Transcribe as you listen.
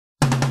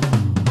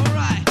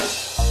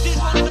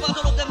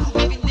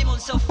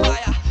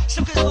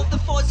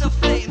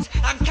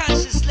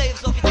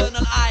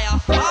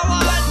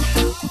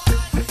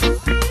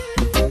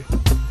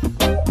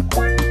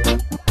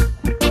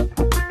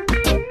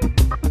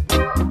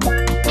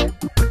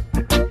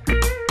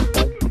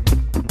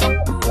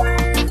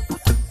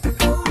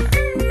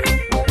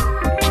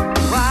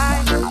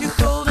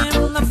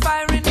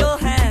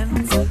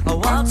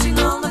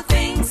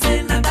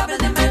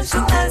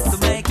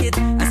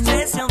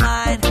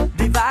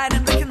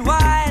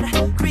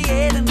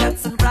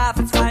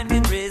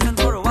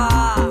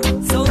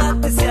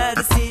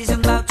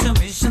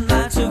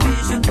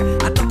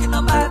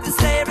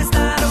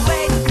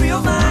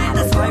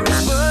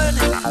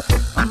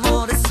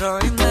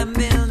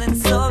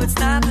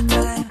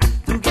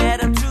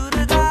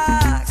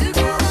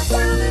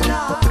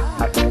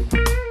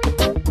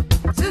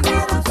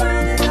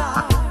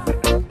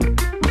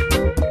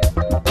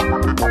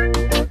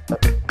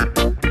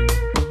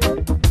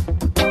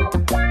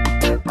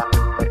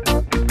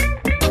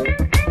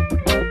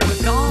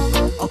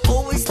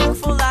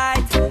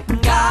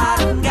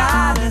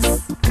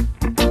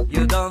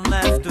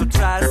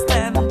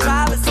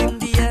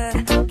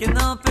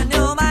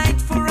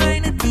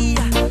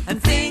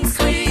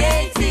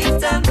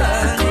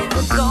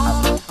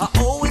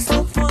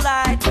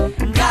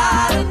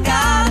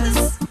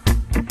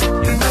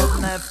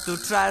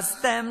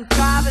trust them,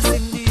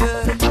 traversing the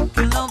earth.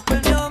 Can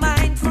open your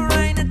mind for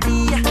an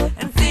idea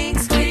and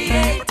things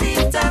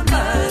creative and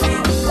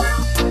burning.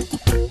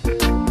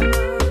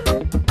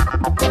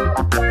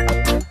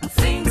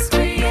 Things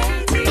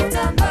creative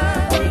and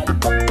burning.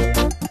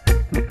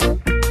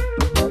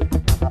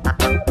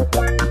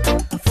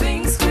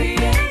 Things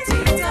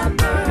creative and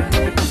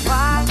burning.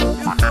 While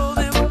you throw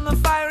them the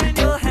fire in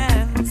your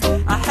hands,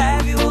 I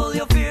have you all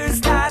your fears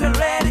that are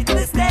ready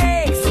to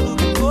stake. So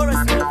looking for a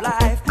street of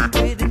life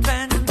with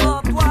invention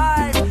of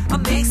wide, a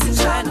mix and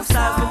shine of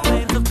stars for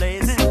flames of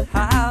blazing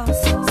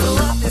house. So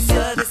what is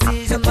your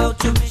decision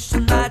about your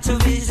mission, not your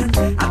vision?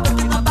 I'm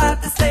talking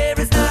about the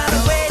slavery, it's not a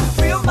way to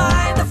free your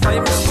mind. The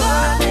flame is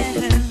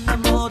burning,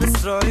 I'm more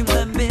destroying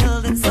than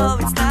building, so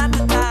it's not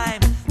the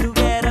time to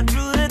get out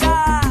through the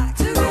dark.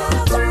 To get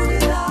out through the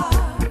dark.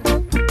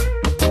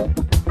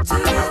 To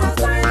get out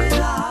through the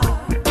dark.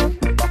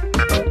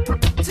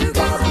 To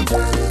get out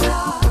through the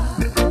dark.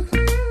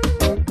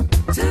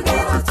 To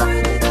get out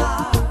through the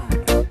dark.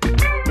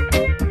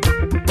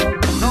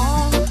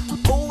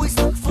 Don't always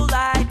look for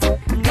light.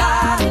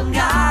 God and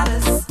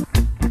goddess,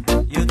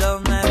 you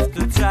don't have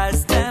to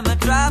trust them. A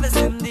traverse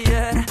in the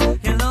earth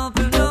can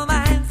open your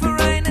mind for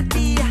an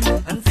idea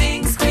and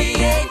things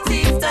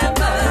creative and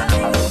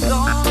burning.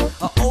 Don't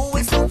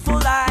always look for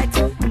light.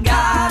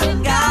 God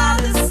and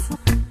goddess,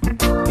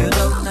 you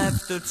don't have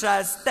to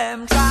trust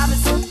them.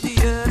 Traverse in the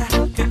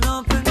earth can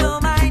open your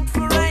mind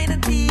for an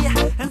idea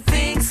and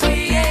things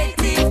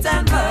creative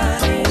and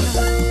burning.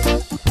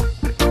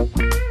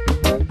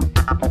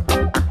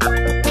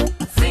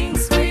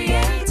 Things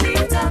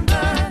creative and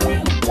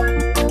burning.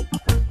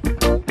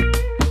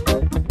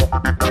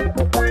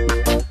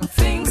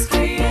 Things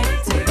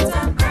creative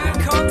and burning. Here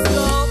comes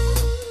love.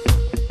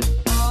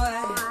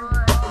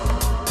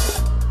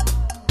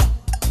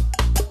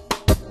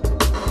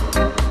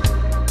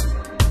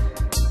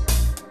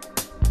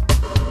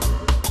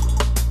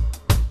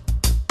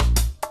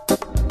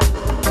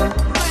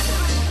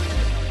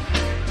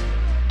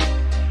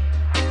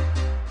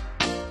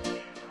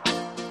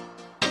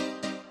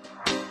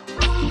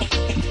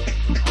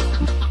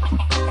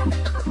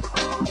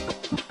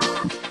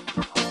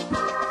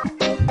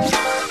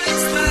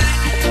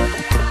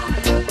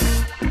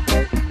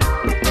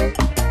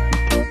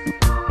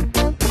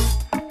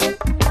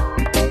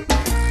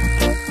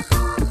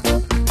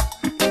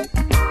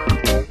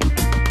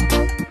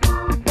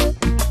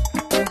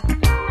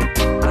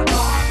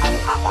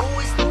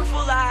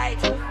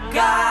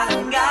 God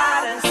and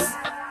goddess,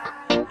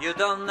 you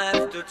don't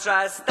have to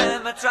trust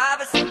them. A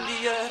traverse in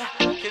the earth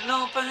can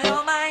open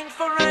your mind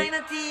for an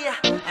idea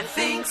and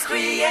things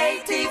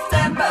creative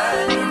and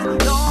burning.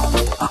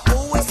 Don't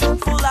always look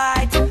for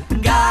light.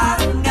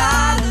 God and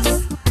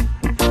goddess,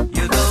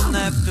 you don't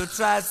have to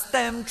trust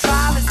them.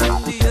 Traverse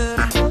in the